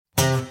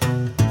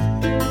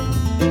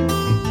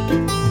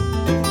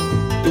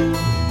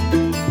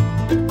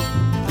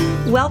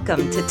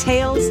Welcome to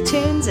Tales,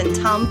 Tunes, and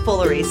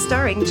Tomfoolery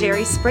starring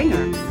Jerry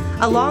Springer,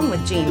 along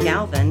with Gene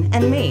Galvin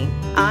and me.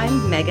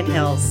 I'm Megan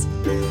Hills.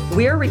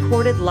 We're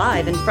recorded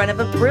live in front of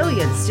a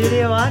brilliant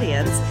studio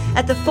audience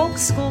at the Folk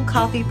School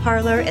Coffee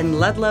Parlor in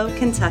Ludlow,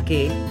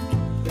 Kentucky.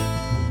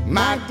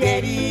 My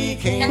daddy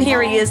came and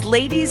here he is,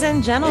 ladies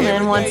and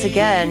gentlemen, once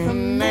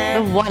again,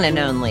 the one and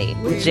only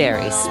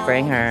Jerry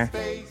Springer.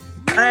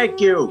 Thank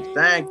you.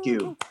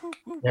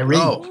 Jerry.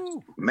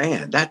 Oh,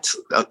 man, that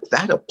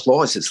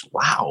applause is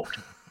loud.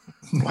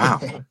 Wow.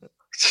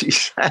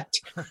 Jeez,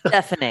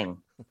 deafening.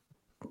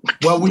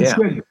 Well,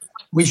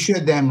 we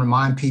should then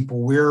remind people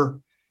we're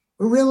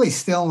really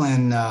still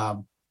in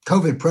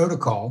COVID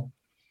protocol.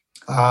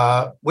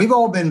 We've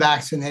all been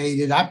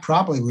vaccinated.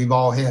 We've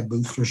all had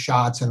booster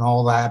shots and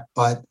all that,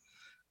 but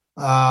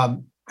I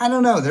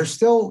don't know. There's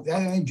still,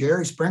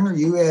 Jerry Springer,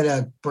 you had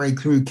a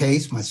breakthrough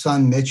case. My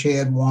son Mitch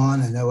had one.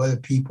 I know other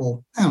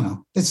people. I don't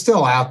know. It's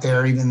still out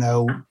there, even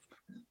though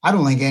I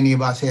don't think any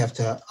of us have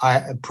to,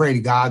 I pray to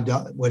God,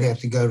 would have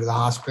to go to the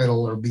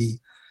hospital or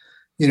be,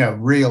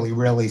 really,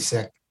 really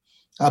sick.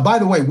 By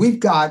the way, we've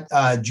got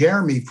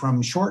Jeremy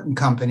from Short &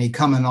 Company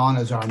coming on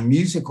as our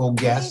musical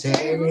guest.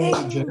 Hey,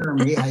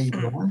 Jeremy, how you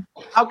doing?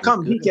 How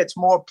come he gets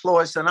more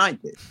applause than I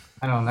did?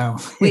 I don't know.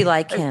 We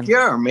like him.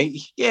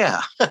 Jeremy,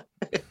 yeah.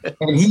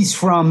 And he's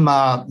from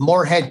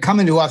Moorhead,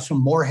 coming to us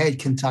from Moorhead,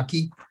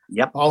 Kentucky.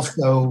 Yep.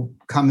 Also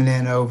coming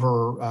in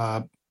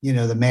over,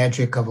 the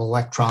magic of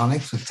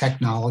electronics, of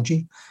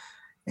technology.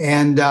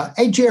 And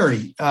hey,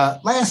 Jerry,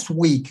 last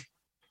week,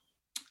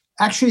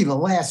 actually the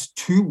last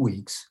 2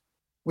 weeks,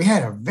 we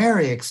had a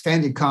very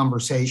extended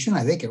conversation.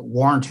 I think it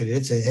warranted it.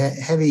 It's a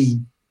heavy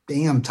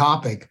damn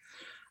topic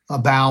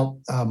about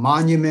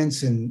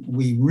monuments, and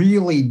we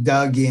really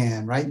dug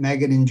in, right,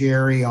 Megan and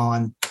Jerry,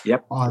 on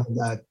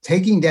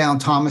taking down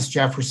Thomas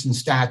Jefferson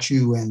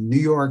statue in New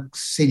York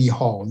City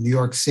Hall,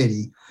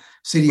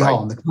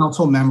 Hall, and the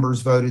council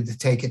members voted to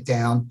take it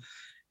down.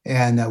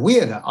 And we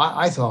had,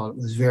 I thought it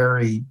was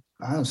very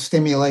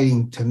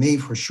stimulating to me,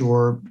 for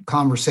sure,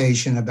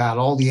 conversation about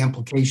all the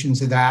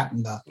implications of that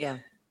and the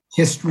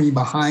history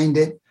behind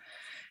it.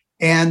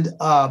 And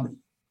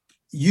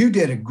you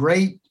did a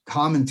great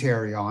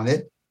commentary on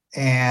it,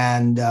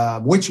 and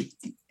which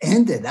you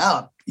ended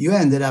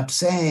up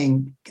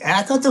saying,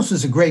 I thought this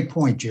was a great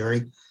point,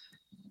 Jerry.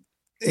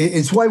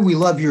 It's why we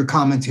love your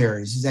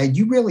commentaries, is that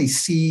you really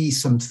see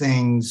some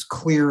things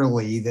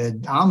clearly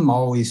that I'm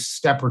always a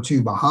step or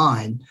two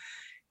behind.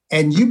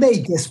 And you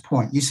made this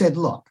point. You said,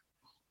 look,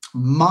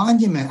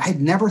 I'd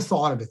never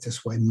thought of it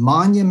this way.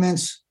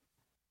 Monuments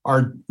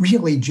are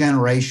really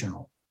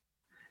generational,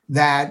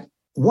 that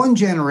one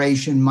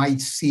generation might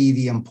see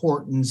the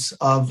importance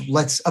of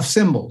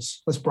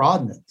symbols. Let's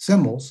broaden it,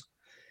 symbols.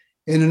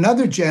 And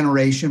another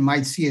generation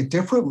might see it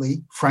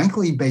differently,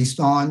 frankly, based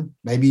on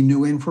maybe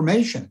new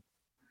information.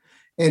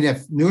 And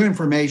if new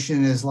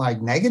information is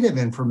like negative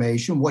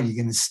information, what are you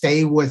going to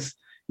stay with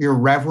your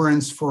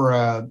reverence for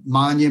a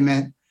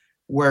monument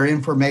where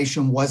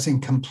information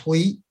wasn't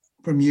complete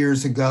from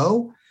years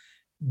ago,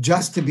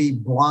 just to be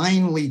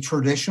blindly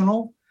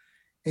traditional?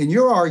 And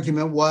your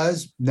argument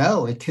was,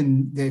 no,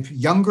 if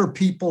younger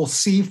people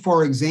see,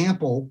 for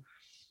example,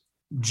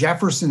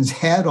 Jefferson's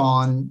head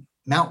on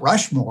Mount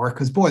Rushmore,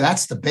 because boy,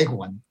 that's the big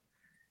one.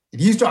 If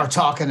you start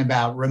talking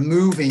about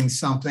removing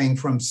something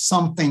from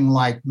something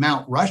like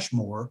Mount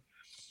Rushmore,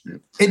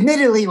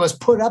 admittedly, it was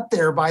put up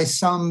there by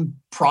some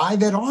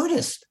private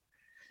artist,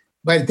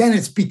 but then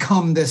it's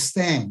become this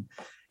thing.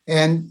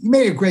 And you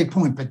made a great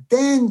point, but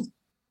then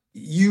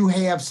you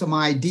have some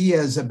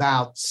ideas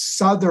about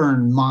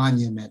Southern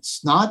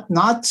monuments,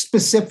 not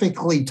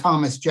specifically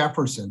Thomas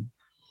Jefferson,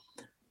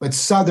 but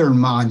Southern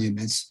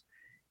monuments.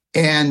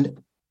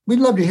 And we'd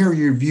love to hear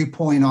your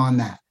viewpoint on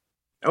that.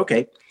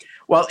 Okay.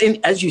 Well,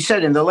 as you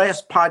said, in the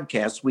last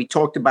podcast, we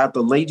talked about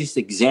the latest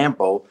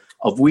example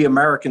of we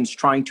Americans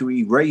trying to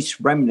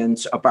erase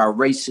remnants of our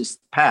racist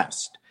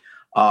past,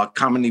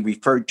 commonly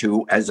referred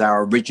to as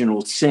our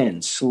original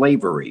sin,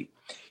 slavery.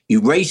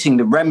 Erasing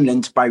the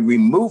remnants by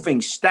removing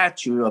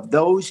statues of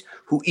those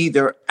who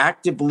either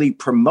actively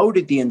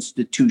promoted the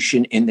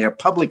institution in their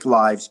public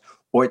lives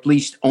or at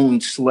least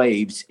owned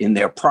slaves in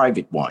their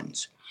private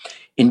ones.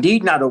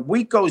 Indeed, not a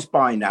week goes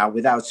by now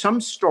without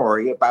some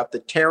story about the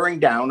tearing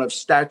down of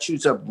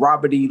statues of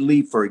Robert E.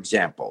 Lee, for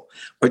example,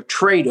 a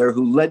traitor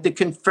who led the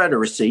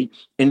Confederacy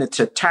in its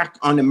attack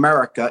on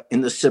America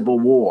in the Civil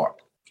War.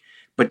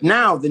 But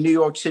now the New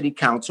York City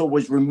Council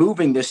was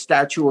removing the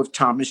statue of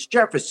Thomas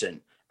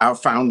Jefferson, our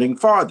founding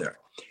father,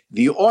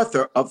 the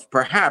author of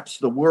perhaps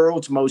the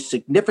world's most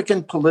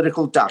significant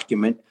political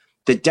document,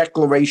 the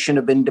Declaration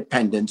of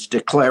Independence,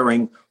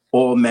 declaring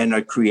all men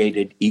are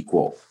created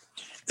equal.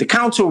 The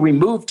council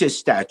removed his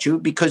statue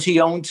because he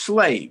owned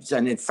slaves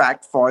and, in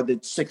fact,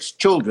 fathered 6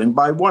 children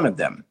by one of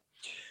them.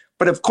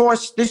 But, of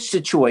course, this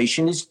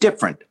situation is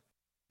different.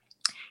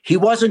 He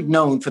wasn't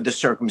known for the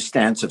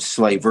circumstance of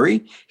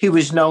slavery. He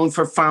was known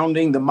for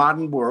founding the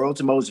modern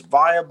world's most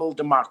viable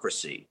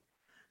democracy.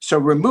 So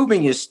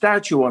removing his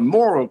statue on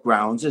moral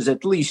grounds is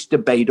at least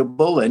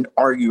debatable and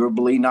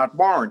arguably not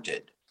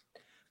warranted.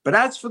 But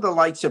as for the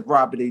likes of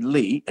Robert E.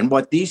 Lee and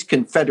what these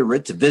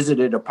Confederates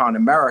visited upon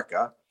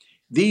America,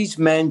 these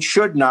men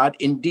should not,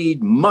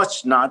 indeed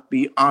must not,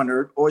 be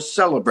honored or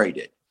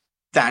celebrated.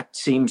 That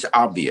seems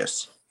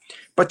obvious.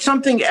 But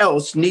something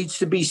else needs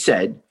to be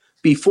said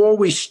before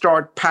we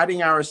start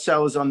patting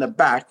ourselves on the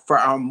back for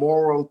our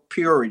moral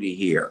purity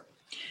here.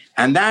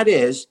 And that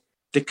is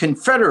the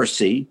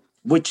Confederacy,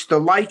 which the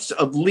likes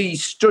of Lee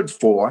stood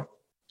for,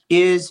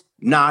 is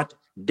not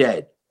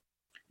dead.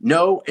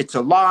 No, it's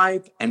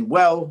alive and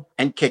well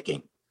and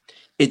kicking.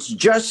 It's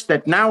just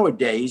that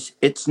nowadays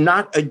it's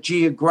not a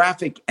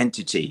geographic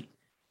entity.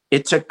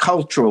 It's a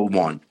cultural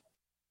one.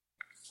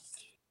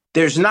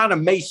 There's not a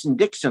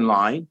Mason-Dixon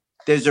line.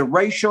 There's a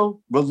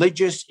racial,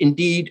 religious,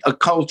 indeed a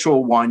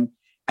cultural one.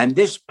 And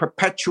this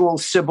perpetual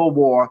civil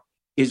war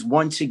is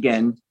once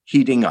again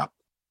heating up.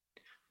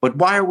 But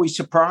why are we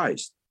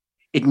surprised?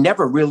 It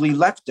never really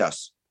left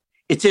us.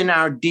 It's in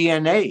our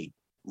DNA,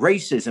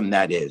 racism,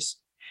 that is.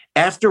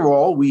 After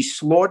all, we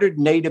slaughtered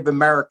Native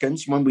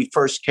Americans when we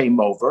first came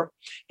over,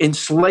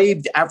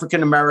 enslaved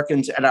African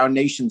Americans at our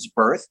nation's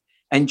birth,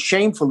 and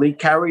shamefully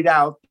carried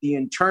out the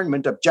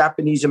internment of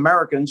Japanese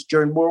Americans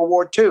during World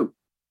War II.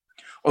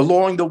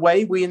 Along the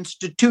way, we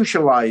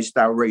institutionalized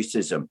our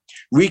racism,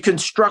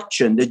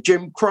 Reconstruction, the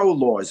Jim Crow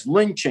laws,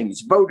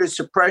 lynchings, voter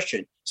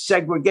suppression,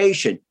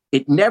 segregation.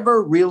 It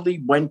never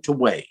really went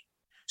away.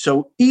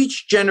 So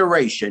each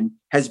generation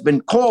has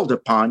been called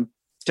upon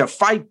to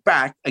fight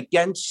back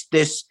against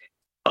this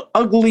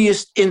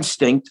ugliest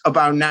instinct of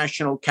our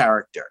national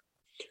character.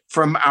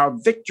 From our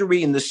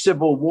victory in the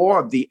Civil War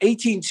of the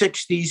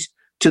 1860s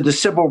to the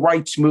Civil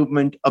Rights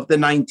Movement of the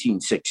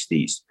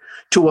 1960s,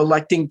 to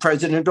electing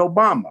President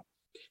Obama,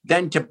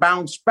 then to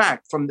bounce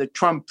back from the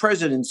Trump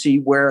presidency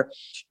where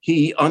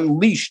he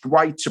unleashed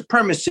white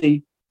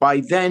supremacy by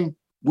then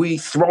we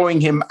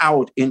throwing him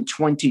out in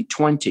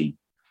 2020.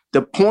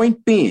 The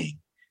point being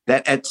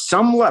that at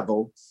some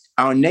level,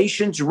 our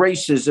nation's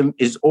racism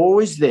is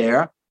always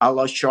there, a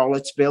la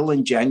Charlottesville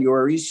and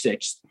January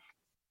 6th.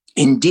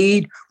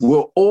 Indeed,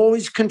 we're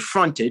always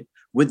confronted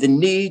with the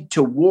need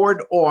to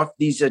ward off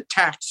these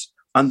attacks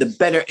on the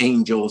better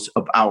angels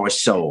of our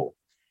soul.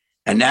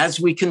 And as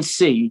we can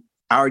see,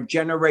 our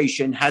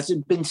generation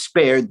hasn't been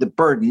spared the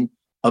burden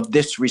of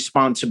this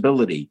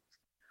responsibility.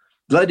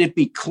 Let it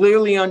be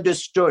clearly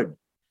understood,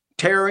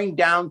 tearing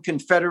down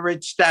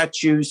Confederate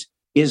statues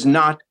is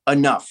not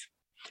enough.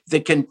 The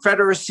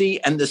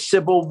Confederacy and the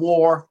Civil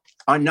War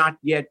are not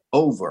yet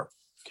over.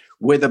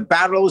 Where the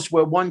battles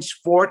were once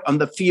fought on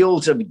the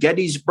fields of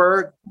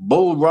Gettysburg,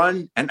 Bull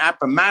Run, and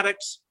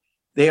Appomattox,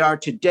 they are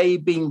today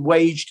being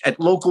waged at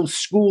local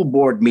school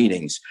board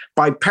meetings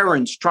by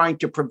parents trying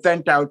to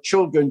prevent our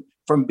children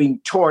from being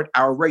taught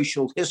our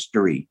racial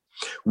history.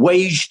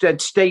 Waged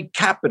at state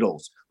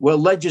capitals, where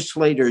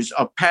legislators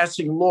are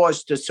passing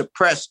laws to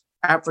suppress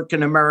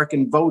African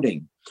American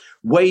voting.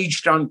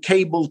 Waged on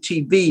cable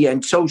TV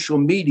and social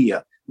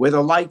media, where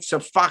the likes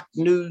of Fox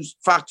News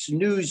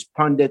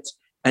pundits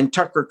and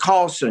Tucker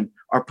Carlson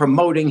are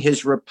promoting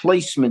his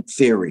replacement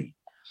theory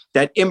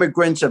that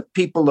immigration of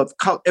people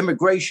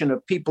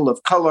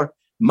of color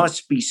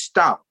must be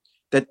stopped,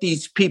 that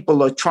these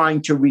people are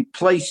trying to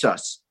replace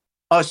us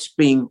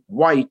being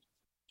white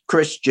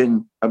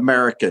Christian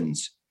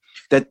Americans,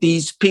 that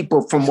these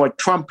people from what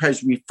Trump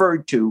has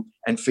referred to,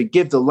 and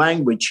forgive the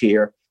language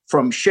here,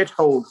 from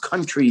shithole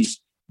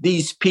countries,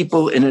 these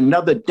people in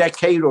another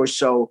decade or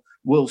so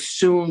will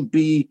soon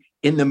be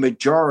in the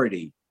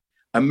majority.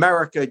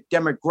 America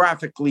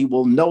demographically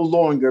will no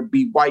longer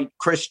be white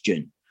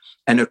Christian.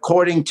 And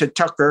according to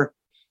Tucker,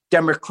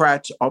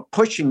 Democrats are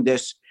pushing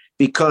this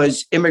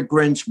because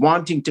immigrants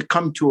wanting to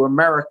come to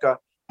America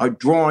are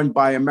drawn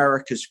by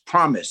America's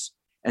promise.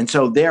 And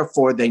so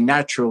therefore they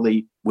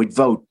naturally would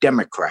vote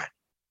Democrat.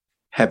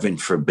 Heaven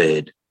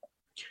forbid.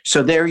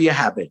 So there you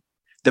have it.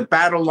 The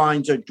battle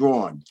lines are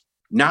drawn,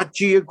 not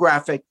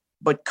geographic,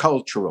 but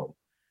cultural.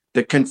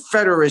 The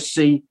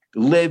Confederacy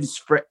lives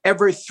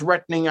forever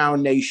threatening our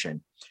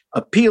nation,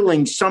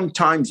 appealing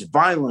sometimes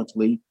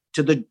violently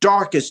to the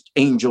darkest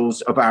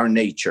angels of our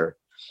nature,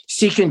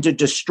 seeking to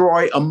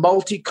destroy a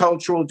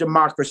multicultural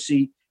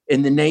democracy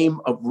in the name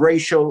of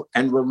racial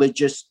and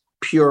religious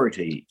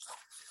purity.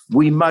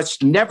 We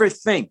must never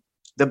think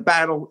the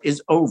battle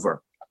is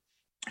over.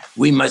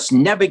 We must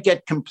never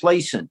get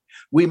complacent.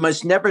 We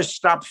must never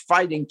stop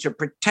fighting to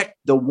protect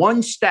the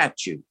one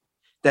statue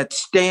that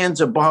stands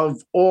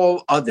above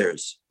all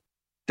others,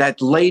 that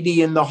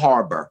lady in the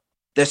harbor,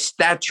 the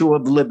Statue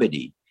of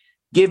Liberty.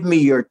 Give me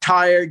your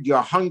tired,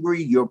 your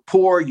hungry, your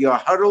poor, your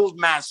huddled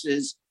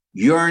masses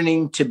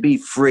yearning to be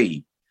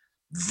free.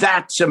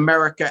 That's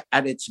America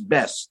at its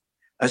best,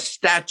 a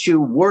statue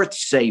worth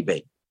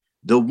saving,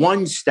 the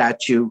one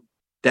statue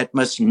that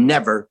must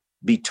never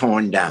be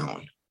torn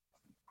down.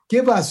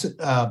 Give us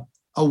a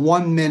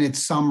 1-minute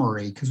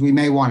summary, because we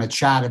may want to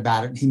chat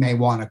about it. He may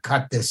want to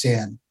cut this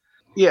in.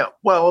 Yeah,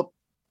 well,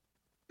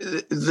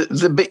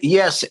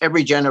 yes,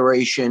 every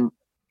generation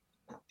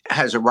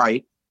has a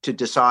right to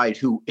decide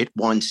who it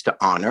wants to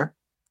honor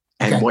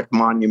and what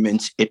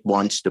monuments it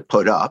wants to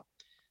put up.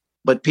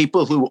 but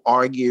people who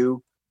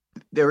argue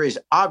there is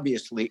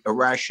obviously a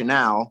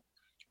rationale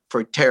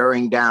for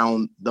tearing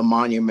down the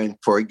monument,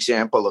 for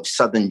example, of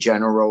Southern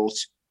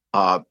generals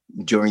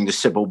during the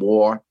Civil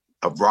War,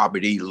 of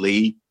Robert E.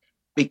 Lee,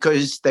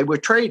 because they were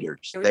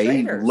traitors.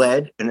 They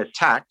led an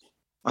attack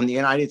on the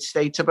United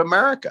States of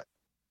America.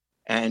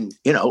 And,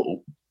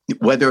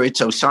 whether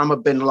it's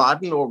Osama bin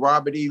Laden or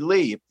Robert E.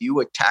 Lee, if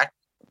you attack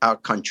our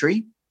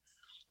country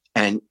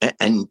and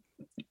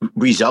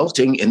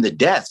resulting in the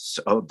deaths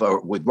of,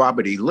 with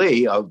Robert E.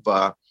 Lee, of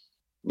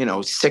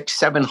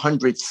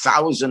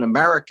 700,000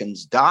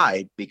 Americans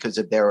died because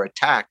of their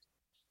attack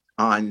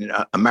on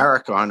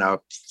America on a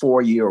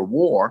 4-year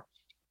war.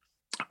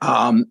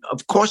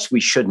 Of course, we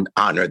shouldn't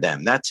honor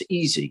them. That's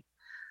easy.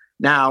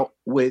 Now,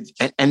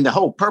 and the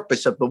whole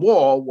purpose of the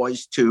wall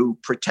was to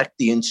protect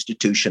the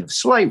institution of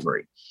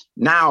slavery.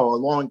 Now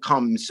along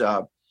comes,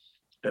 and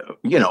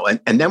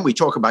then we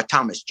talk about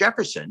Thomas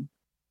Jefferson.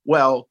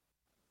 Well,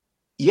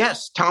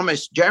 yes,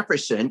 Thomas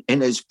Jefferson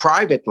in his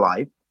private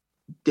life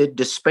did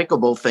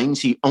despicable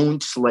things. He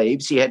owned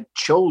slaves. He had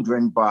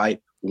children by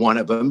one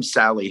of them,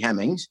 Sally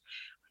Hemings.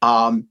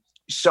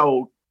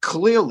 So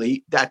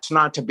clearly that's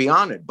not to be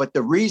honored. But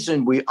the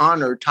reason we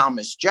honor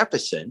Thomas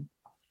Jefferson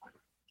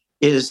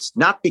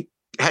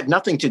had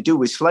nothing to do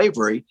with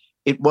slavery.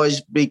 It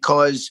was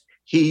because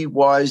he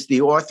was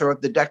the author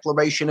of the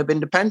Declaration of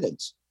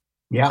Independence.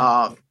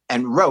 Yeah.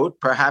 And wrote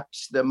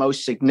perhaps the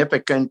most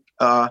significant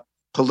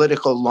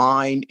political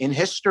line in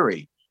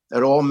history,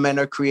 that all men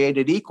are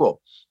created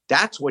equal.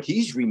 That's what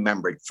he's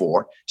remembered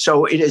for.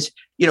 So it is,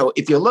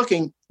 if you're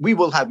looking, we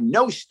will have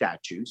no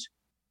statues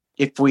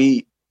if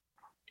we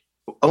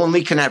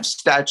only can have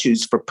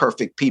statues for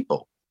perfect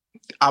people.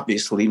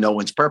 Obviously, no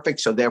one's perfect,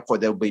 so therefore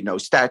there'll be no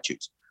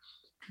statues.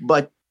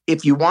 But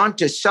if you want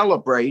to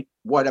celebrate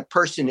what a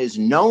person is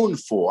known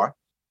for,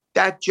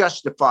 that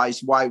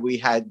justifies why we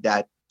had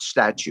that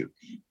statue.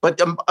 But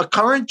a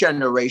current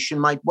generation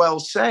might well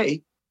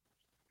say,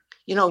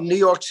 New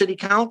York City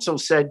Council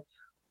said,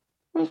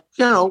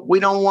 we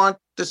don't want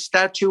the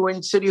statue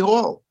in City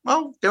Hall.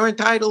 Well, they're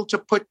entitled to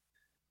put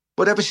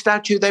whatever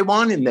statue they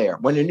want in there.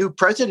 When a new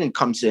president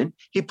comes in,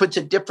 he puts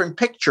a different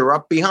picture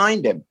up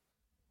behind him.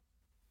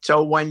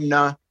 So when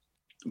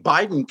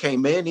Biden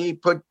came in, he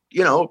put,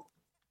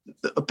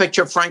 a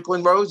picture of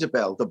Franklin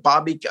Roosevelt,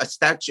 a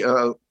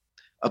statue,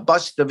 a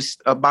bust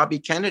of Bobby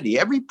Kennedy.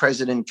 Every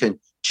president can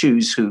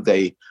choose who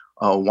they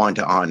want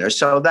to honor.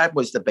 So that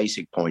was the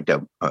basic point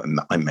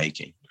I'm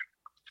making.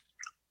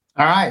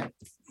 All right.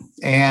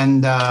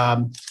 And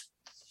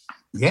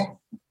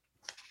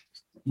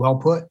well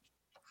put.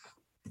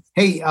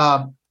 Hey,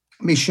 let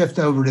me shift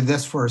over to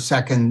this for a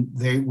second.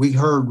 We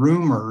heard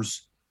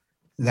rumors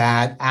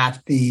that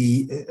at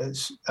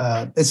this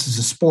is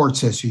a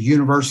sports issue,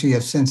 University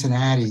of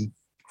Cincinnati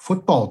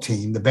football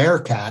team, the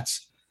Bearcats,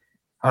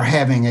 are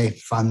having a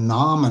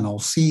phenomenal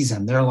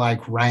season. They're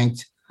like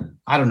ranked,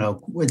 I don't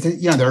know,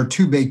 there are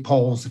two big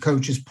polls, the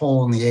coaches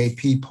poll and the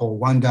AP poll,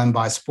 one done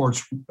by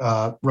sports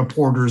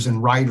reporters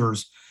and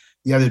writers,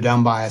 the other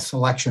done by a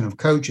selection of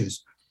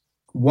coaches.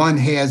 One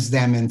has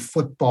them in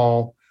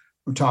football,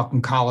 we're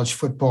talking college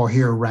football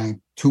here,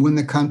 ranked 2 in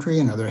the country,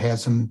 another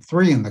has them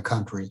 3 in the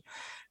country.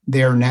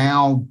 They're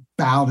now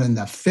about in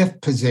the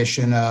 5th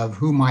position of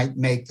who might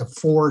make the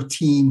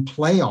 4-team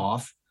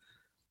playoff,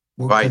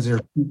 because there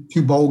are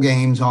 2 bowl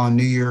games on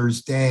New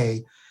Year's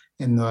Day,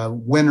 and the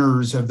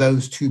winners of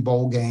those 2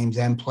 bowl games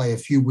then play a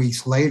few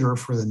weeks later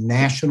for the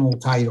national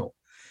title.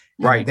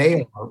 Right.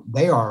 And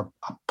they are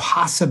a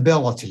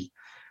possibility.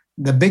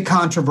 The big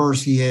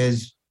controversy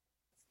is,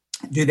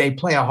 do they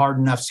play a hard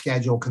enough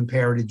schedule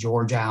compared to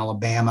Georgia,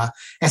 Alabama,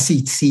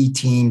 SEC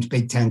teams,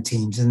 Big Ten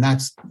teams? And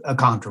that's a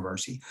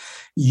controversy.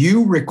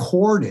 You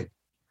recorded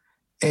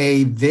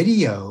a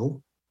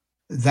video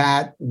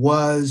that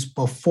was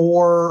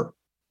before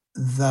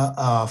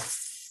for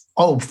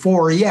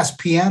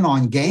ESPN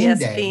on game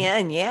day.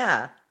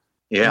 ESPN,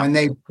 yeah. When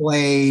they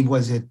played,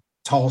 was it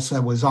Tulsa?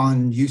 It was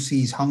on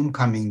UC's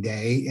homecoming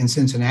day in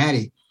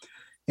Cincinnati.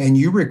 And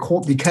you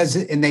record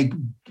and they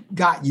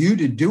got you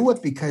to do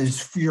it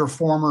because you're a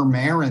former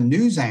mayor and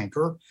news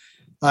anchor.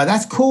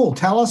 That's cool.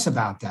 Tell us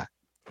about that.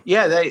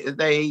 Yeah,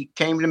 they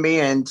came to me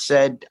and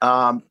said,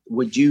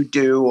 would you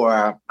do,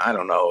 a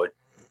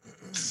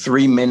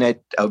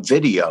 3-minute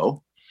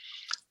video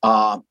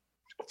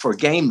for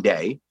game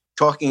day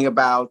talking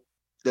about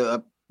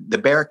the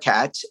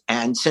Bearcats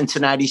and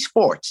Cincinnati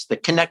sports, the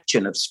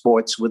connection of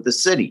sports with the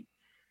city.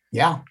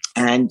 Yeah.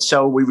 And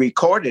so we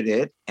recorded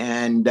it,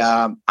 and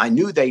I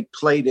knew they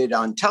played it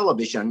on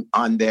television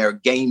on their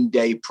game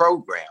day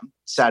program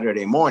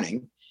Saturday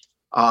morning,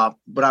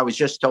 but I was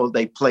just told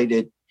they played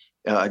it.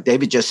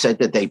 David just said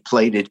that they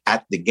played it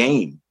at the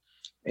game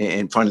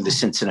in front of the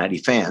Cincinnati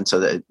fans,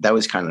 so that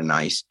was kind of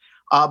nice.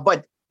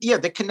 But yeah,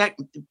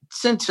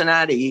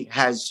 Cincinnati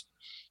has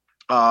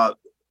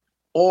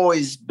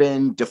always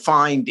been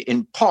defined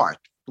in part,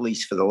 at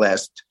least for the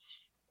last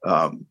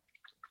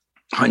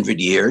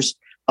 100 years,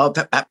 of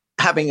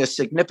having a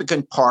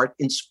significant part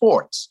in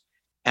sports.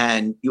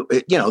 And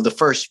the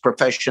first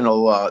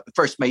the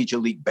first Major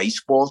League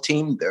Baseball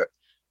team,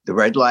 the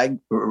Red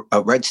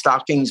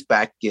Stockings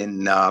back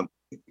in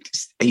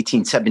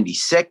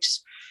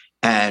 1876,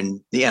 and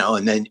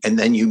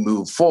then you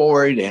move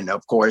forward, and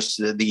of course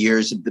the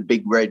years of the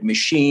Big Red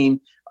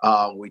Machine.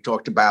 We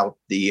talked about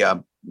the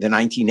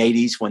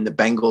 1980s when the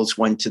Bengals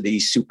went to the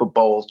Super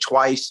Bowl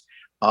twice.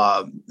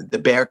 The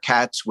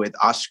Bearcats with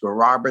Oscar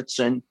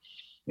Robertson.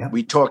 Yep.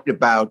 We talked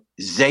about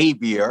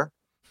Xavier.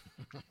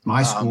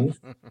 My school.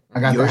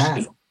 I got the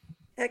hat.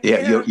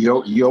 Yeah,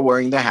 you're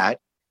wearing the hat.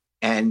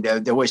 And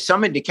there was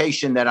some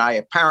indication that I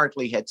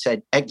apparently had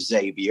said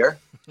Xavier.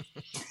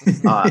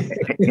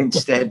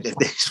 Instead,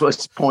 this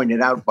was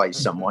pointed out by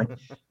someone.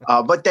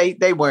 But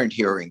they weren't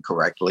hearing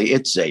correctly.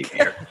 It's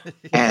Xavier.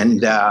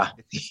 And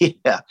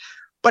yeah.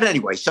 But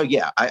anyway, so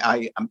yeah,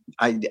 I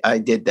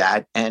did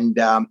that. And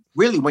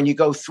really, when you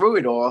go through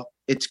it all,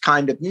 it's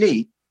kind of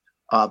neat.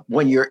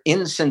 When you're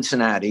in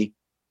Cincinnati,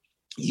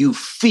 you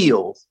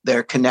feel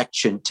their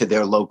connection to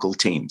their local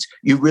teams.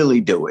 You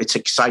really do. It's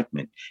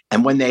excitement.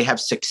 And when they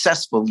have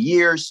successful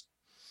years,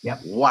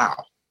 wow.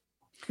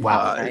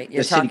 Right.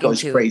 The city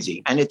goes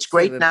crazy. And it's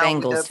great now.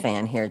 Bengals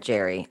fan here,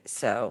 Jerry.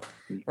 So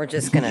we're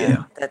just going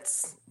to,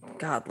 that's,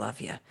 God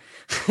love you.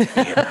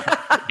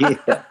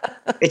 Yeah.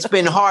 It's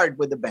been hard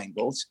with the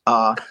Bengals.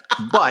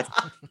 But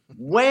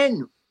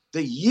when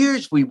the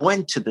years we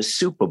went to the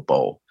Super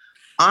Bowl,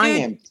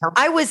 I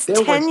was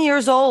 10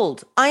 years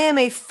old. I am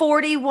a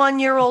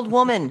 41-year-old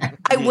woman.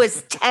 I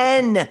was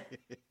 10.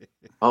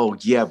 Oh,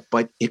 yeah,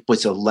 but it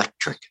was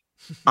electric.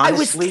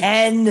 Honestly,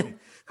 I was 10.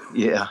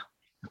 Yeah.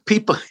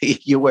 People,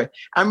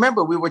 I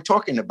remember we were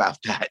talking about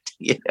that.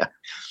 Yeah.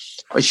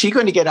 Was she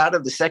going to get out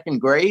of the second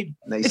grade?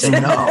 And they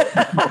said no.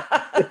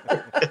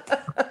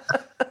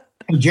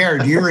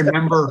 Jared, do you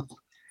remember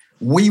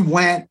we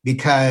went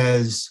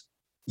because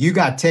you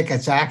got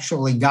tickets?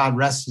 Actually, God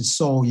rest his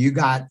soul, you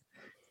got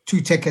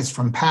 2 tickets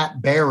from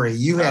Pat Barry.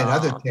 You had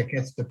other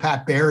tickets. The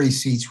Pat Barry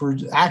seats were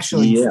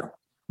actually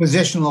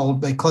positioned a little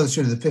bit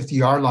closer to the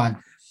 50-yard line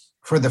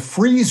for the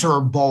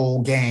Freezer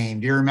Bowl game.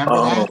 Do you remember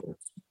that?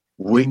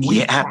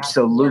 We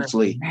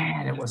absolutely.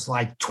 Man, it was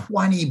like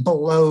 20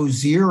 below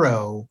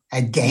zero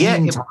at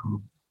game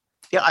time.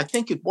 Yeah, I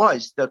think it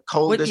was the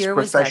coldest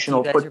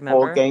professional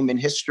football game in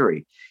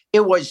history.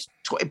 It was,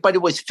 but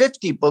it was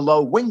 50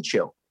 below wind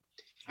chill.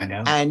 I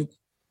know.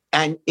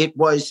 And it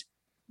was,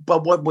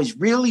 but what was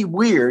really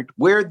weird,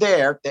 we're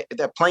there,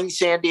 they're playing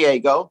San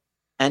Diego,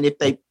 and if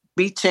they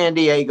beat San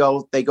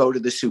Diego, they go to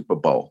the Super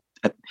Bowl.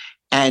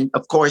 And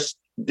of course,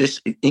 this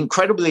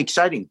incredibly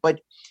exciting,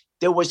 but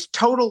there was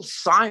total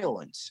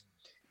silence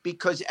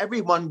because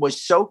everyone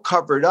was so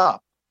covered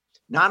up.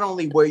 Not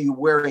only were you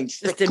wearing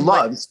thick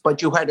gloves,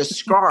 but you had a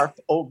scarf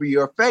over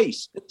your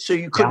face, so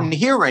you couldn't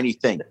hear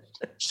anything.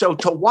 So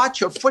to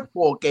watch a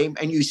football game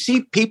and you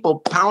see people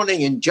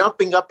pounding and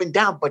jumping up and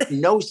down, but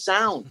no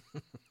sound.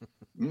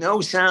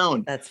 No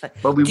sound. That's fine.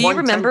 But we Do you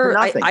remember?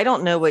 I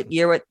don't know what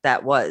year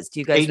that was. Do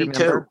you guys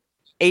remember?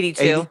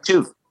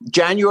 82.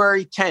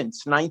 January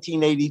 10th,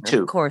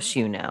 1982. Of course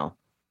you know.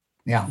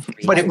 Yeah.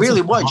 But it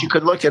really was. You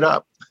could look it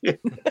up.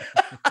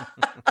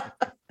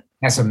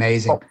 That's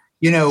amazing.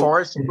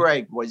 Forrest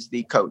Gregg was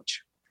the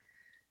coach.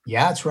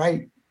 Yeah, that's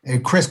right.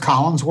 Chris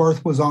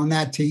Collinsworth was on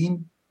that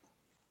team.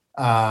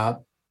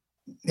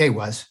 He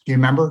was. Do you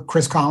remember?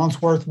 Chris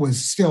Collinsworth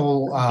was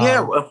still.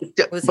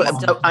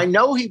 I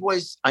know he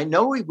was. I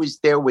know he was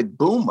there with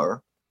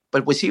Boomer,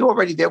 but was he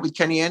already there with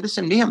Kenny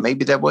Anderson? Yeah,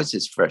 maybe that was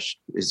his first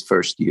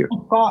year.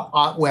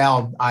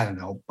 Well, I don't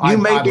know. You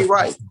may be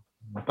right,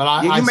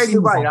 but you may be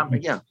right.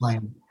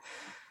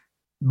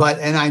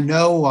 But I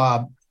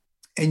know.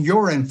 And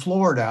you're in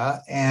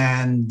Florida,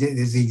 and it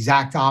is the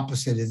exact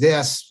opposite of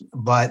this.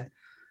 But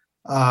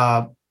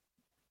and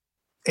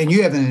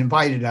you haven't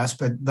invited us,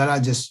 but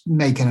I'm just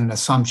making an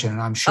assumption,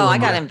 and I'm sure. Oh, I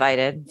got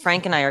invited.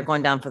 Frank and I are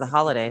going down for the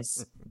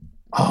holidays.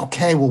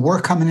 Okay, well, we're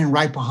coming in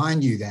right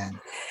behind you then.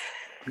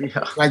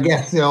 Yeah. I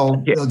guess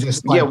they'll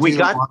just we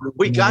got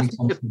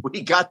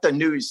the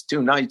news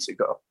 2 nights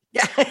ago.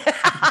 Yeah.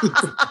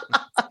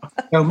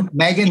 So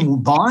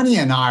Megan, Bonnie,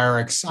 and I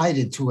are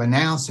excited to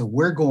announce that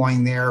we're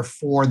going there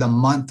for the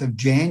month of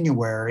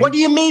January. What do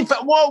you mean?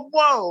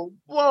 Whoa!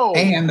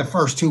 And the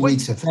first 2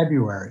 weeks of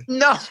February.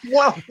 No,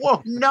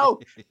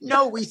 no.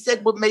 We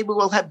said maybe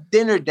we'll have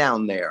dinner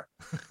down there.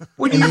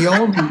 What do you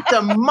mean?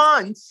 The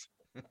month?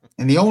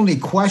 And the only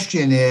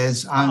question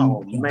is, I'm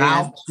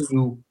about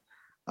to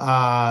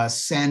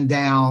send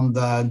down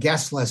the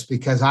guest list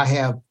because I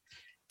have,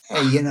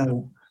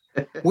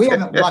 we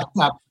haven't lucked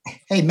up.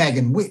 Hey,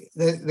 Megan,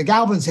 the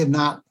Galvins have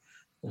not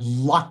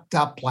lucked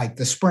up like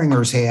the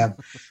Springers have.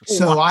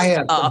 So I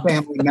have some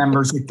family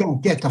members that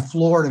don't get to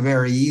Florida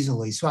very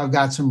easily. So I've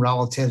got some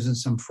relatives and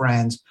some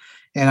friends,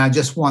 and I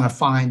just want to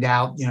find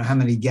out, how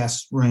many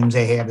guest rooms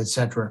they have, et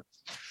cetera.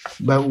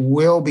 But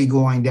we'll be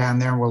going down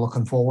there, and we're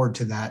looking forward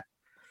to that.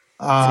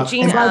 So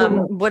Gene,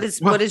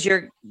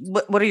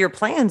 what are your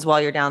plans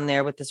while you're down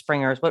there with the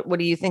Springers? What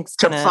do you think's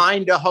to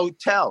find a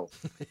hotel?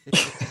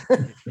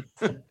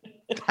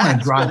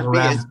 can't drive going to be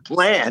around. his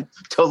plan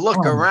to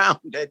look around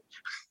at.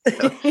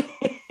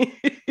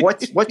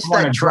 What's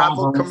that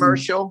travel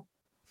commercial?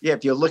 Yeah,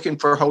 if you're looking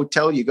for a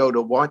hotel, you go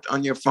to what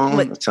on your phone?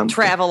 Like or something?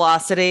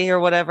 Travelocity or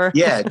whatever.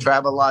 Yeah,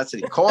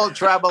 Travelocity. Call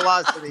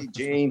Travelocity,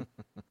 Gene.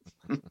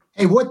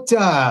 Hey, what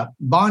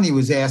Bonnie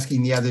was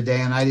asking the other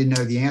day, and I didn't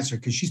know the answer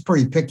because she's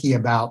pretty picky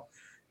about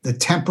the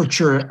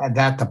temperature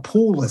that the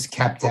pool is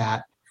kept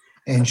at,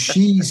 and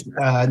she's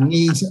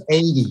needs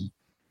 80.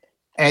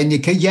 And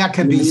it could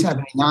be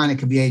 79, it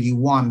could be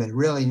 81, but it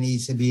really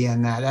needs to be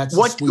in that. That's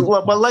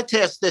well, let's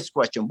ask this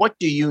question. What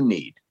do you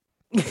need?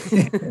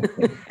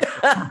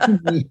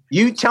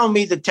 You tell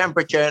me the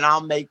temperature and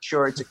I'll make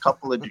sure it's a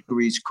couple of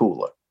degrees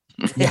cooler.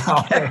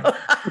 Yeah.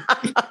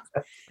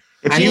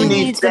 If you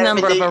need 70, the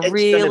number of a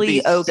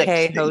really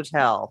okay 60.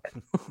 hotel.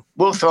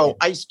 We'll throw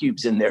ice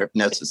cubes in there if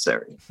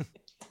necessary.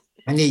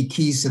 I need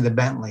keys to the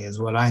Bentley is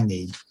what I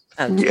need.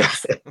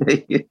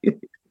 Okay. Yeah.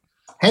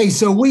 Hey,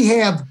 so we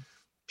have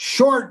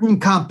Short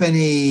and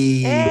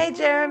Company. Hey,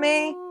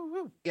 Jeremy.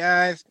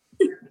 Guys,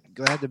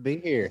 glad to be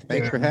here.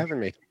 Thanks for having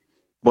me.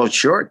 Well,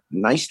 sure.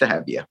 Nice to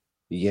have you.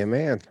 Yeah,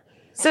 man.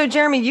 So,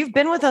 Jeremy, you've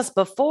been with us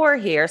before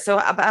here. So,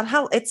 about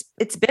how it's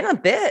been a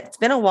bit. It's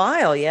been a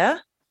while, yeah?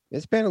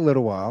 It's been a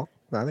little while.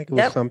 I think it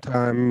was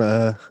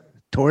sometime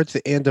towards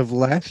the end of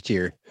last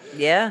year.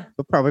 Yeah.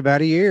 But probably about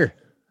a year.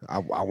 I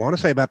want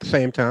to say about the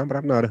same time, but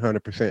I'm not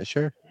 100%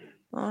 sure.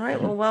 All right.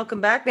 Well,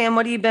 welcome back, man.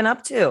 What have you been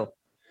up to?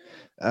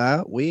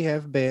 We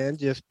have been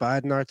just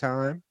biding our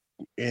time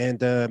and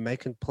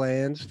making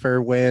plans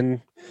for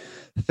when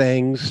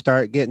things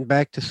start getting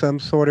back to some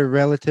sort of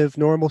relative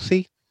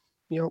normalcy,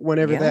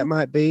 whenever that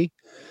might be.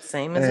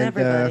 Same as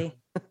everybody.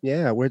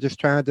 Yeah, we're just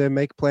trying to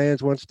make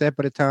plans one step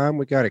at a time.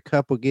 We got a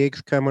couple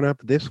gigs coming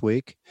up this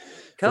week.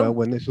 Cool. Well,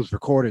 when this was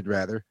recorded,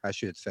 rather, I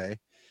should say.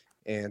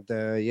 And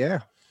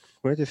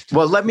we're just...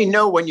 Well, let me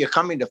know when you're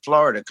coming to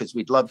Florida because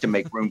we'd love to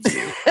make room for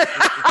you.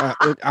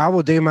 I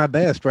will do my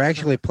best. We're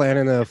actually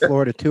planning a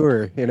Florida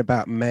tour in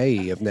about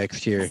May of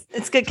next year.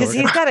 It's good because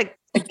he's got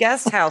a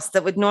guest house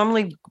that would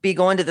normally be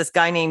going to this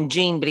guy named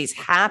Gene, but he's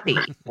happy.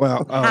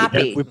 Well,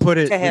 happy. We got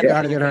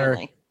it in our...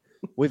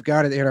 We've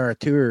got it in our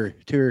tour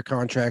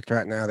contract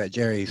right now that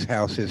Jerry's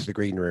house is the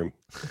green room.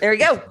 There you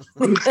go.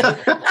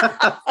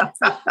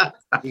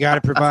 You got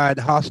to provide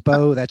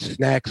hospo, that's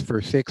snacks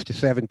for 6 to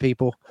 7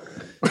 people,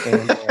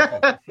 and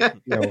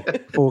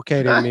full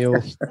catered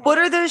meals. What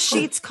are those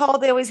sheets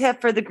called? They always have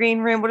for the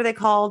green room. What are they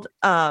called?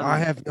 I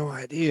have no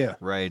idea.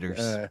 Riders.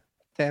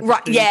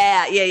 Right.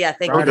 Yeah.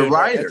 Thank you. The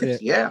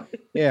riders.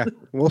 Yeah.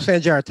 We'll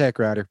send you our tech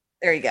rider.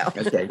 There you go.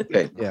 Okay.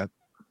 Good. Yeah.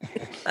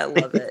 I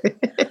love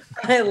it.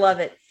 I love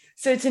it.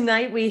 So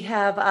tonight we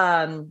have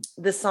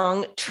the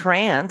song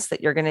Trance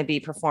that you're going to be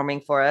performing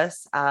for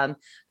us.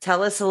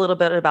 Tell us a little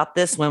bit about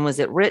this. When was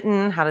it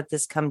written? How did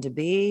this come to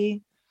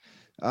be?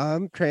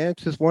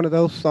 Trance is one of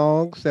those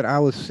songs that I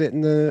was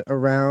sitting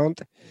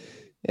around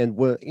and,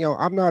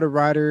 I'm not a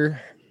writer.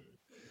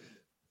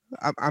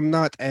 I'm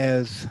not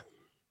as,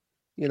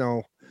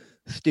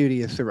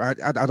 studious.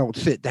 I don't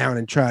sit down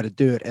and try to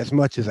do it as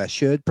much as I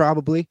should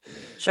probably.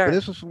 Sure. But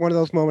this was one of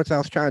those moments I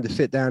was trying to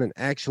sit down and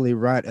actually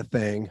write a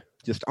thing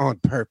just on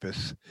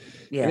purpose.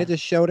 Yeah. And it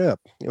just showed up.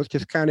 It was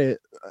just kind of,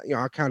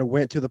 I kind of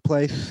went to the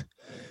place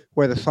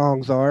where the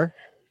songs are,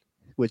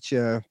 which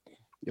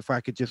if I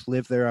could just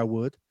live there, I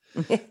would.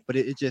 But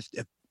it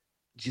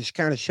just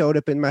kind of showed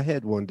up in my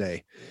head one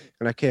day.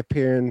 And I kept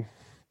hearing,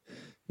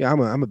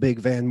 I'm a big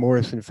Van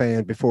Morrison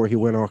fan before he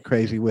went all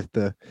crazy with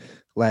the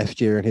last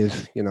year and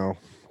his,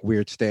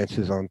 weird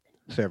stances on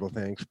several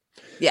things.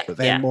 Yeah. But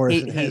Van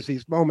Morrison has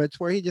these moments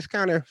where he just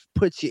kind of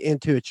puts you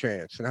into a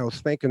trance. And I was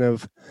thinking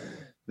of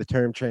the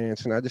term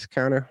trance, and I just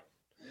kind of,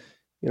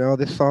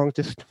 this song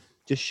just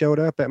showed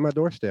up at my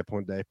doorstep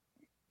one day.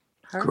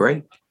 Perfect.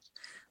 Great.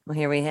 Well,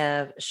 here we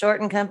have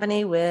Short and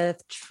Company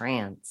with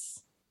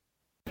Trance.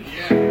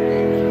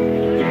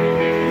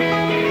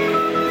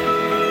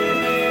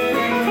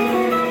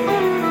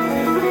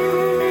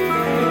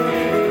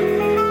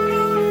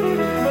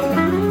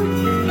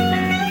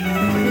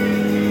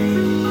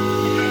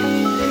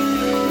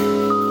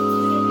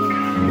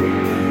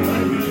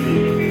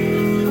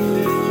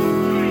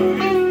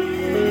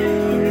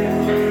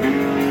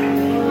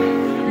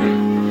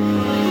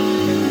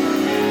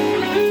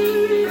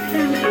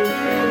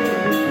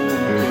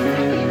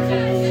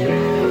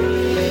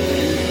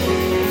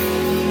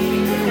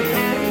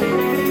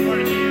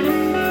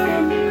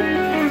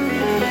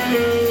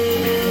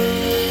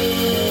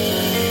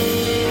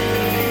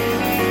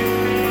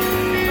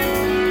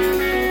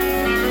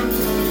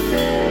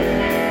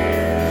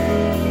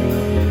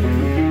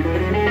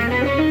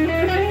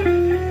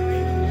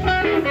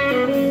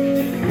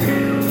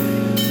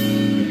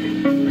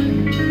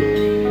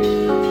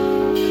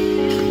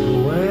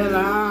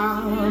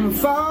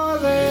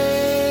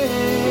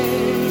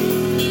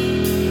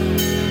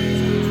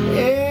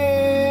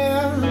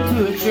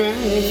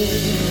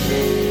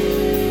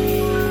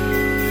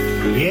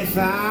 Yes,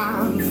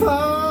 I'm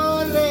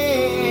falling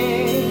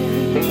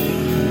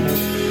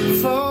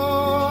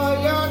for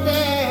your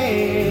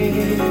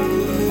name.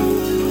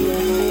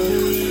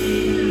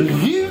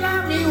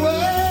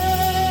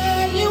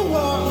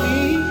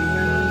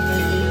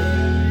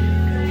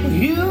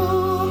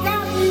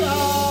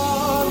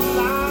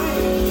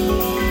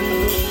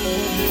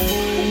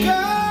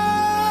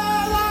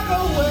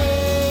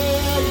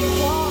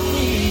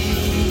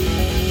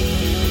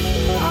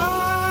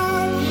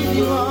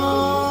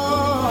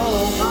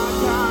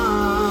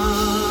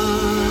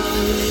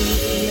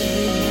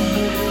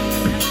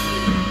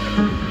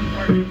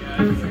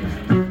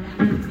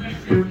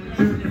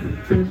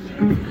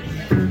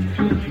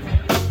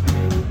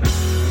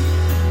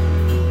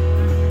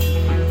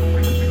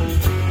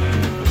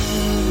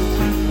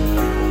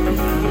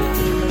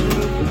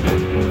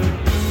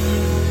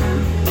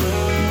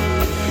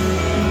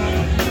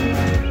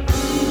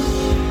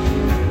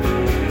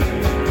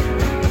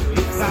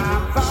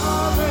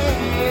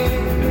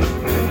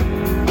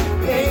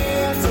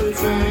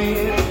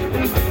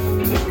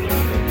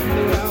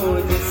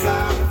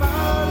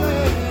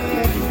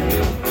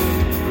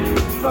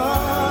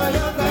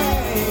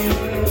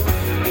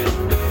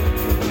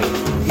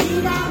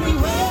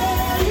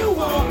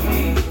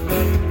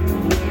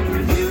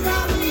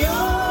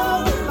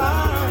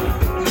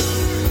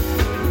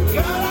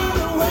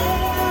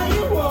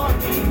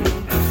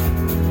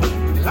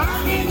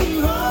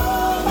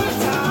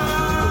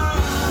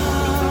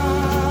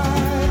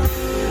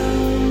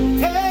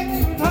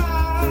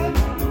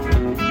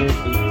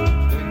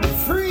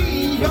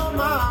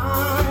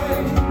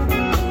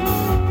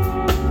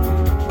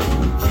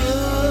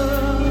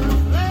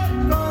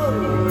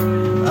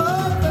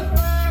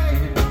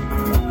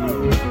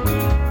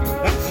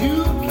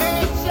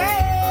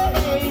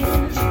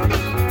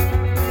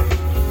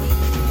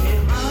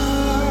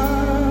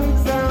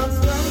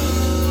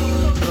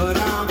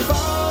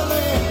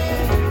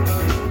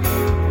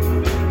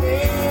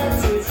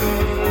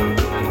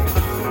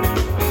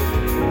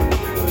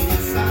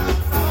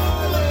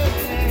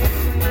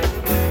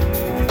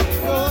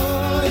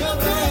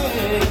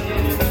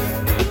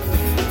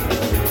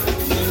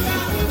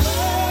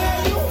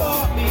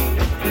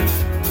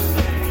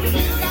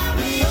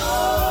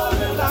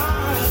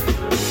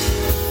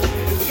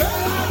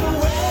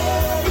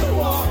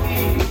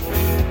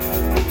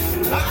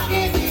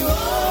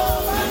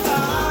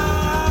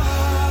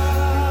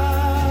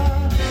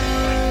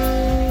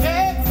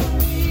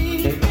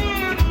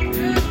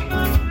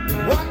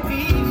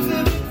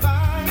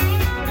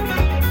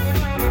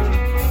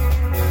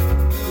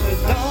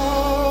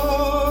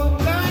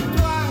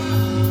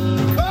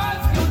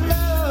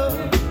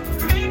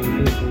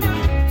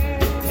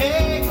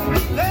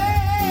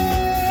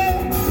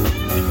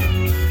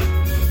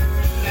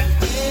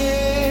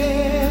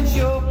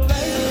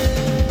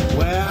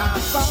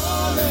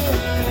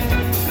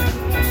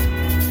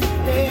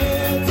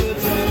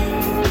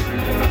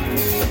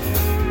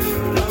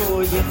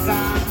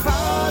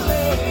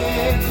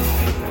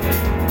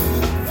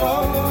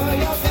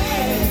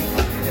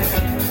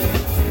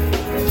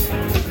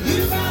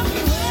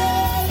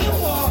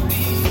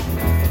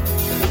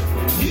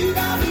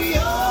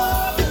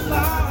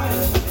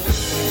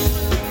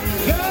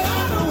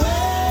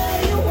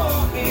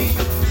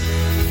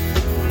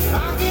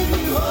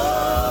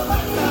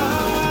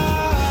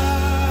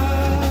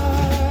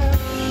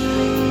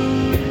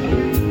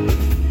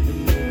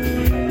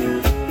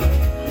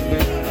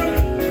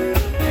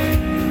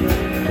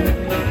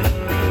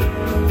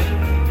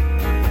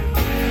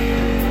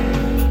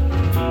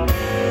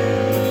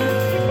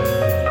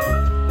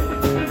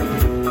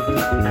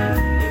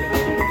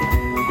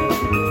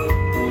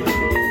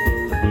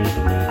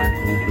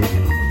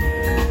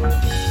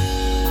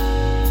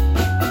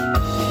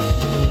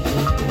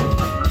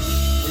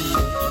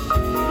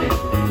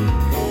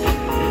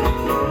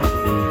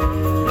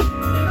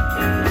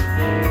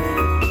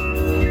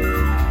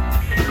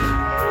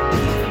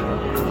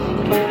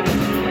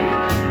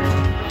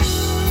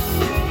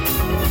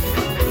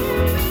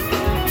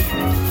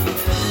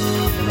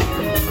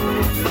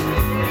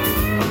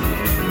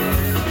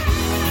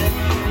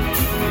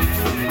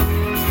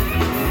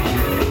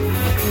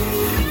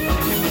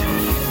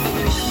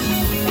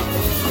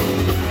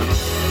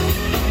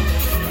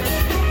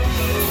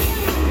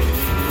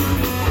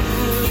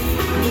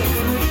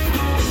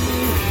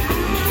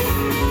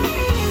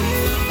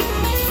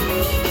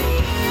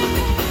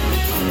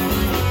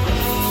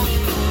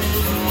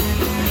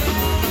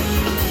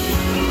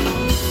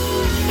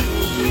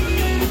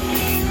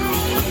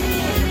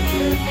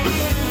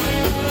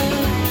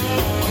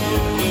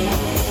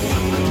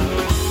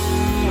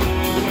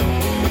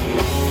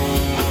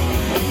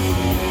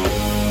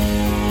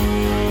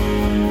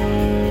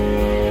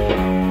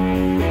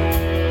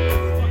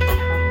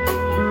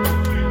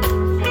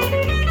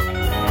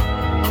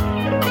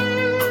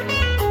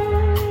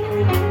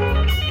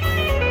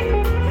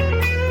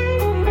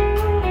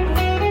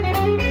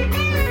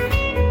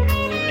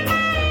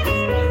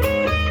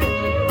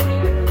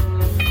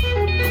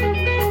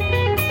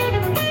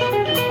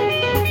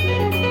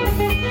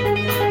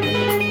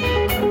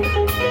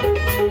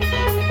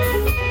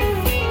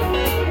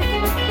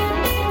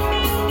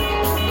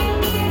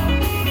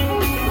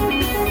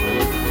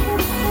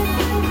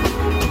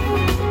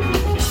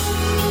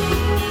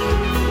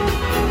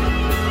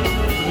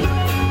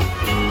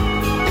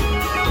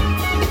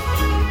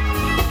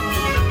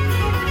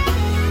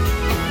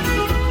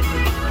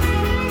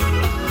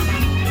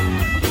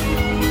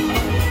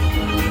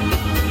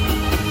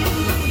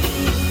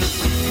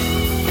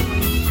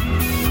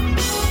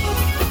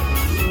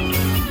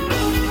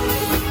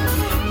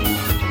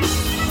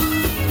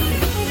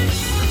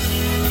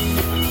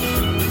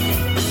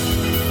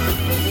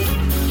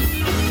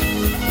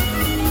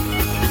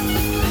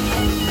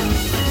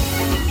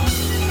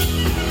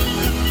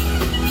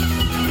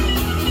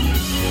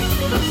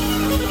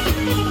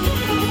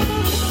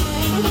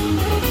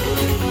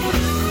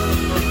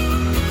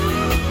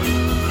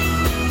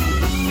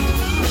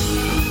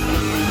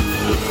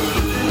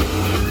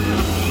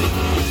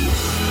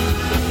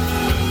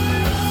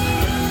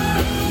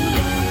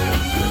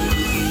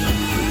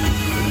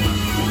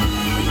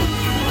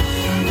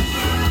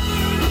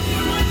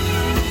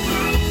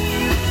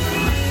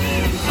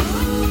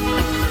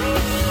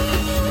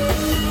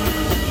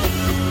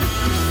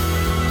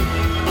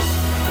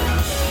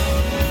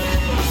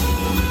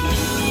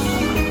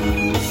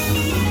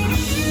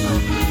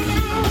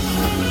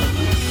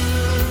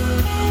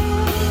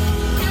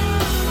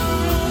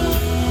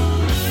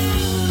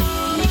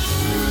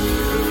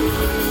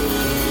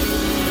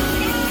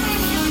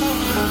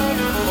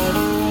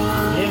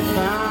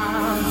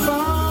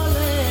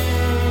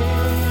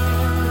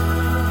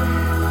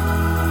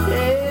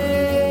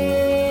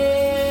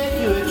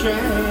 you a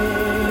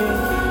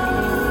chance.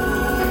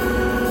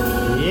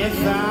 Yes,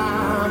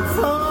 I'm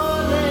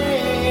falling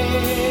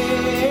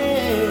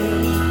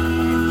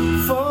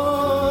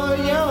for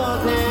your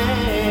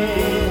dance.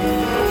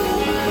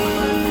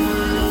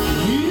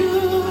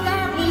 You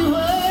got me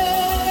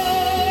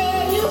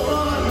where you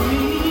want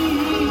me.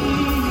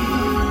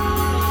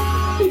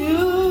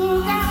 You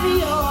got me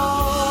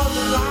all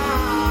the line.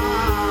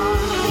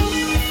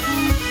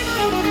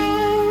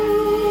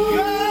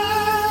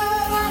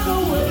 Girl, I'm the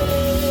way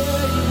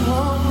you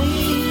want me.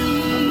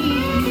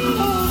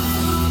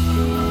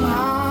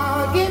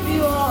 I'll give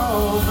you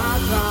all my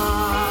time.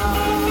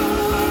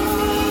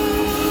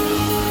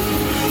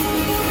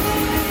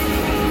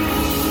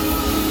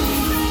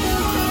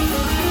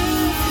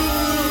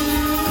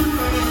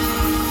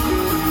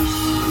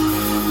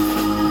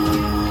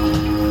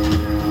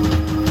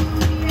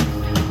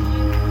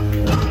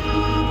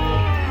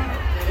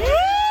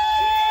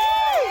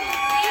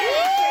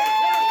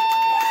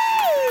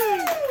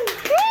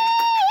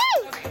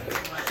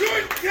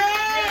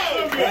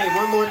 Hey,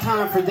 one more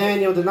time for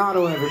Daniel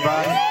Donato,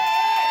 everybody.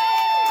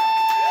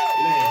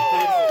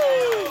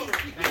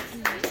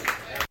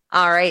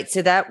 All right,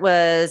 so that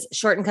was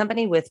Short and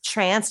Company with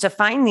Trance. To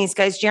find these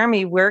guys,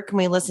 Jeremy, where can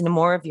we listen to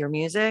more of your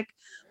music?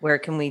 Where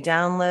can we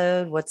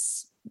download?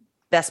 What's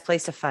best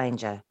place to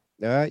find you?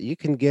 You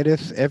can get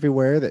us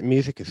everywhere that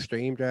music is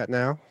streamed right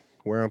now.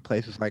 We're on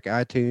places like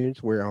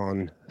iTunes. We're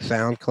on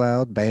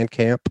SoundCloud,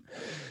 Bandcamp.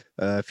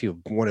 If you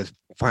want to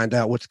find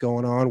out what's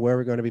going on, where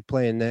we're going to be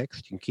playing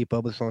next, you can keep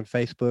up with us on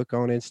Facebook,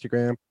 on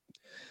Instagram,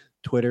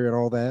 Twitter, and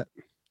all that.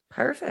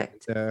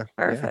 Perfect. Perfect.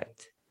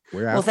 Perfect.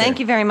 We're out Well, thank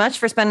there. you very much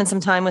for spending some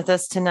time with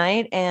us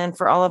tonight. And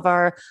for all of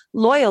our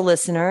loyal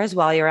listeners,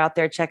 while you're out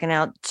there checking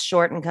out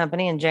Short and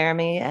Company and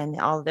Jeremy and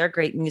all of their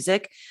great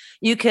music,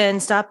 you can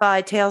stop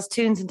by Tales,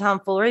 Tunes, and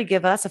Tomfoolery,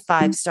 give us a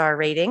 5-star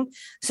rating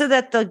so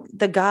that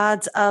the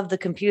gods of the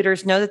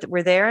computers know that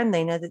we're there and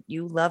they know that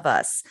you love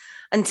us.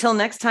 Until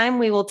next time,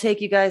 we will take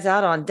you guys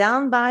out on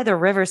Down by the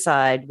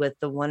Riverside with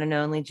the one and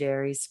only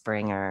Jerry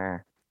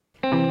Springer.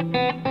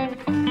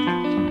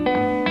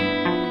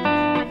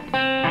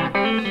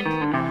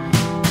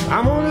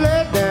 I'm gonna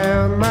let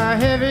down my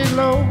heavy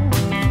load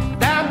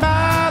down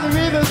by the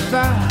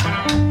riverside,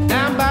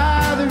 down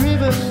by the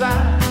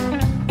riverside,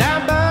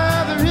 down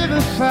by the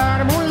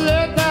riverside. I'm gonna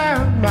let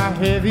down my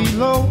heavy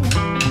load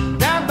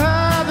down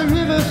by the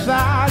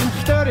riverside and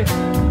study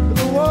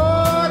the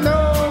war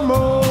no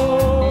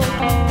more.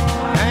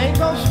 I ain't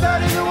gonna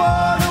study the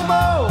war no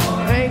more.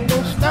 I ain't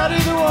gonna study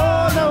the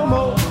war no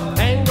more.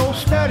 I ain't gonna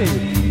study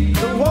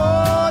the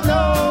war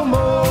no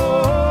more.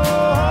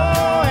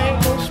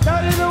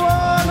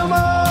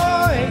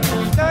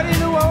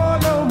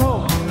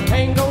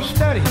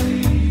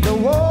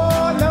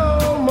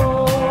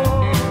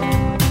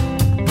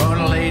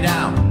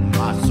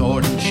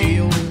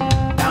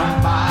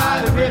 Down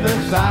by the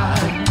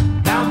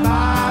riverside, down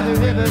by the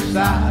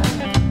riverside.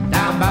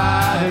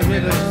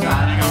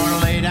 I'm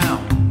gonna lay down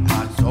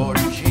my sword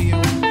and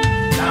shield.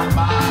 Down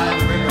by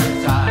the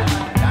riverside,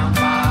 down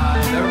by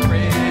the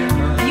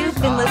riverside. You've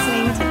been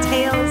listening to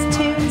Tales,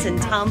 Tunes,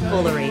 and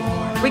Tomfoolery,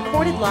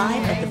 recorded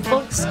live at the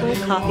Folk School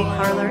Coffee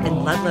Parlor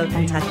in Ludlow,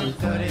 Kentucky.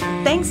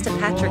 Thanks to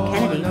Patrick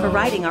Kennedy for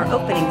writing our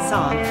opening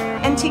song,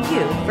 and to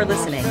you for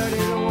listening.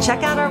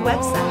 Check out our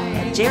website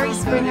at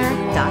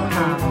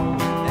jerryspringer.com.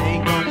 They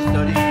ain't gonna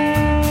study.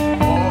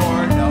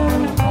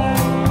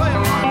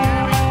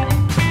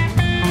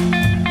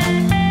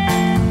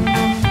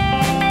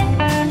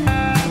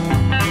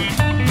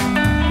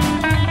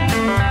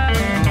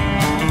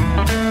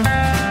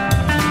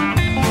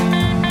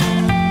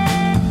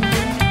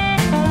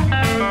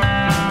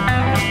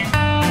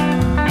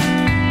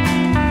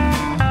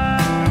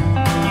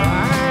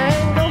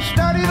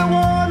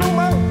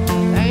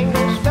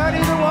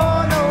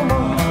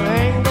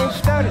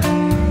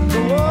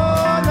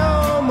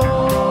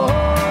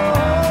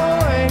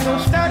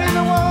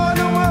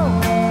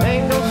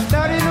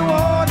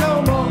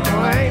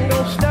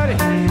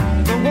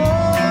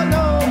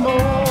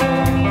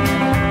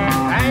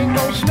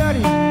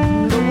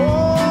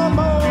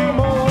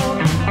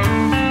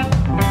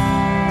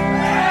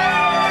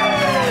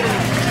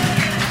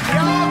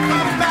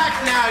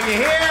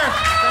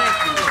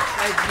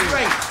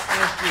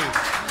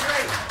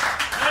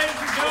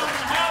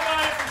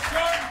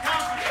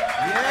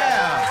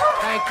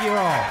 Thank you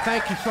all.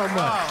 Thank you so much.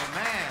 Oh, man.